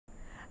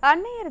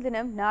அன்னையர்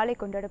தினம் நாளை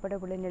கொண்டாடப்பட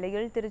உள்ள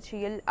நிலையில்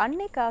திருச்சியில்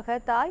அன்னைக்காக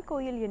தாய்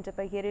கோயில் என்ற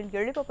பெயரில்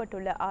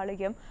எழுப்பப்பட்டுள்ள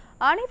ஆலயம்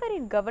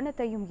அனைவரின்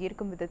கவனத்தையும்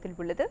ஈர்க்கும் விதத்தில்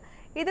உள்ளது.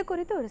 இது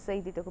குறித்து ஒரு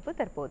செய்தி தொகுப்பு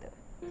தற்போது.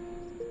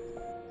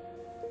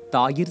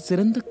 தாயிற்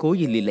சிறந்த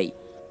கோயில் இல்லை,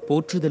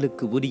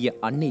 போற்றுதலுக்கு உரிய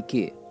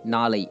அன்னைக்கு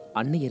நாளை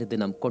அன்னையர்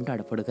தினம்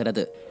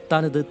கொண்டாடப்படுகிறது.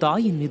 தனது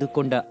தாயின் மீது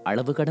கொண்ட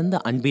அளவு கடந்த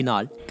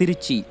அன்பினால்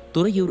திருச்சி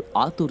துறையூர்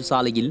ஆத்தூர்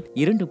சாலையில்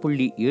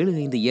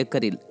 2.75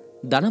 ஏக்கரில்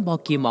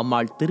தனபாக்கியம்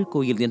அம்மாள்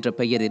திருக்கோயில் என்ற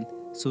பெயரில்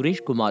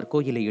சுரேஷ்குமார்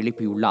கோயிலை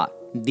எழுப்பியுள்ளார்.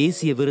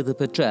 தேசிய விருது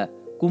பெற்ற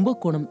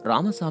கும்பகோணம்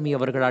ராமசாமி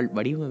அவர்களால்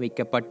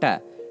வடிவமைக்கப்பட்ட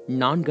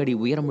 4 அடி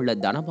உயரமுள்ள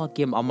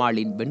தனபாக்கியம்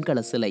அம்மாளின்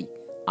வெண்கல சிலை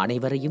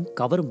அனைவரையும்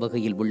கவரும்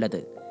வகையில் உள்ளது.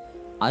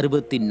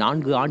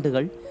 64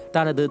 ஆண்டுகள்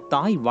தனது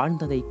தாய்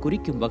வாழ்ந்ததை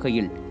குறிக்கும்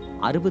வகையில்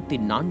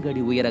 64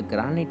 அடி உயர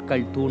கிரானைட்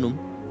கல் தூணும்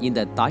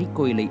இந்த தாய்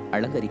கோயிலை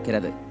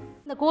அலங்கரிக்கிறது.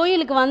 இந்த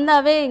கோயிலுக்கு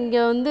வந்தாவே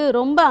இங்கே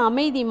ரொம்ப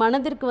அமைதி,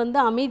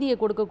 மனதிற்கு அமைதியை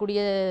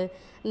கொடுக்கக்கூடிய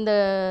இந்த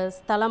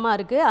ஸ்தலமாக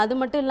இருக்குது. அது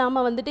மட்டும்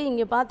இல்லாமல்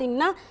இங்கே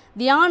பார்த்தீங்கன்னா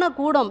தியான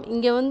கூடம்,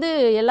 இங்கே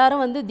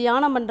எல்லாரும்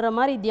தியானம் பண்ணுற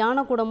மாதிரி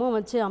தியான கூடமும்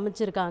வச்சு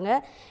அமைச்சிருக்காங்க.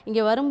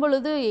 இங்கே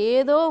வரும்பொழுது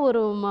ஏதோ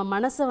ஒரு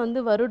மனசை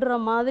வருடுற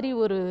மாதிரி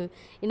ஒரு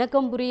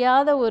இணக்கம்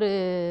புரியாத ஒரு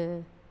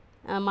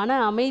மன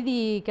அமைதி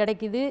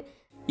கிடைக்குது.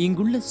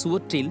 இங்குள்ள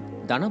சுவற்றில்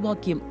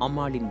தனபாக்கியம்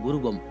அம்மாளின்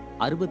உருவம்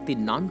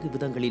 64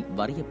 விதங்களில்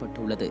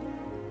வரையப்பட்டுள்ளது.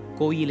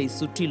 கோயிலை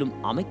சுற்றிலும்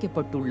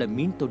அமைக்கப்பட்டுள்ள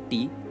மீன்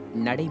தொட்டி,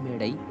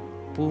 நடைமேடை,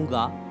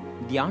 பூங்கா,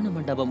 தியான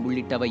மண்டபம்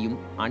உள்ளிட்டவையும்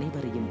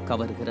அனைவரையும்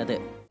கவருகிறது.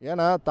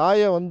 ஏன்னா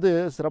தாயை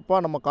சிறப்பாக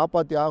நம்ம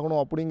காப்பாற்றி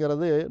ஆகணும்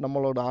அப்படிங்கிறது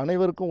நம்மளோட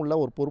அனைவருக்கும் உள்ள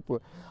ஒரு பொறுப்பு.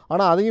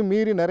 ஆனால் அதையும்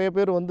மீறி நிறைய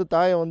பேர்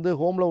தாயை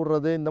ஹோமில்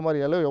விடுறது, இந்த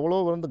மாதிரி எவ்வளோ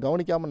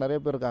கவனிக்காமல் நிறைய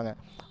பேர் இருக்காங்க.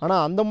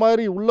 ஆனால் அந்த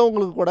மாதிரி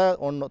உள்ளவங்களுக்கு கூட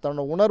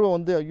தன்னோட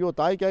உணர்வை ஐயோ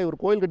தாய்க்காய் ஒரு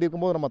கோயில்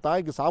கட்டியிருக்கும்போது நம்ம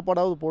தாய்க்கு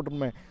சாப்பாடாவது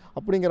போட்டுருமே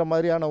அப்படிங்கிற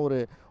மாதிரியான ஒரு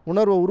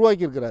உணர்வை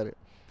உருவாக்கியிருக்கிறாரு.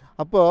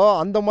 அப்போது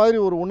அந்த மாதிரி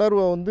ஒரு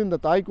உணர்வை இந்த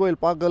தாய்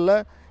கோயில் பார்க்கல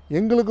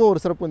எங்களுக்கும் ஒரு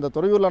சிறப்பு. இந்த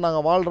துறையூரில்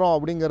நாங்கள் வாழ்கிறோம்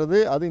அப்படிங்கிறது,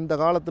 அது இந்த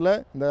காலத்தில்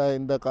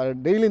இந்த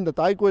டெய்லி இந்த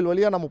தாய் கோயில்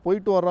வழியாக நம்ம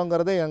போயிட்டு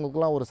வர்றோங்கிறதே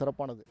எங்களுக்குலாம் ஒரு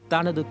சிறப்பானது.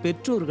 தனது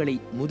பெற்றோர்களை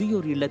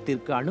முதியோர்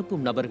இல்லத்திற்கு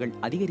அனுப்பும் நபர்கள்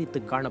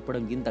அதிகரித்து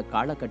காணப்படும் இந்த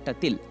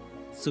காலகட்டத்தில்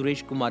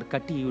சுரேஷ்குமார்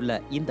கட்டியுள்ள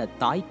இந்த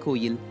தாய்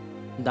கோயில்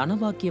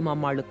தனபாக்கியம்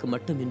அம்மாளுக்கு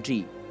மட்டுமின்றி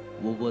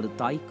ஒவ்வொரு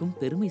தாய்க்கும்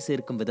பெருமை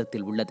சேர்க்கும்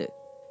விதத்தில் உள்ளது.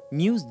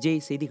 NewsJ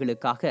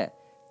செய்திகளுக்காக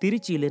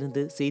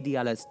திருச்சியிலிருந்து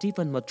செய்தியாளர்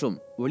ஸ்டீபன் மற்றும்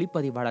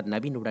ஒளிப்பதிவாளர்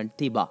நவீனுடன்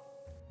தீபா.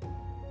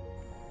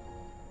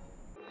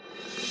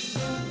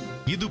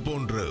 இது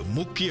போன்ற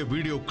முக்கிய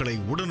வீடியோக்களை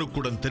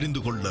உடனுக்குடன்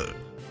தெரிந்து கொள்ள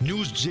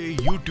NewsJ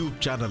யூடியூப்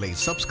சேனலை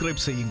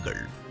சப்ஸ்கிரைப்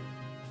செய்யுங்கள்.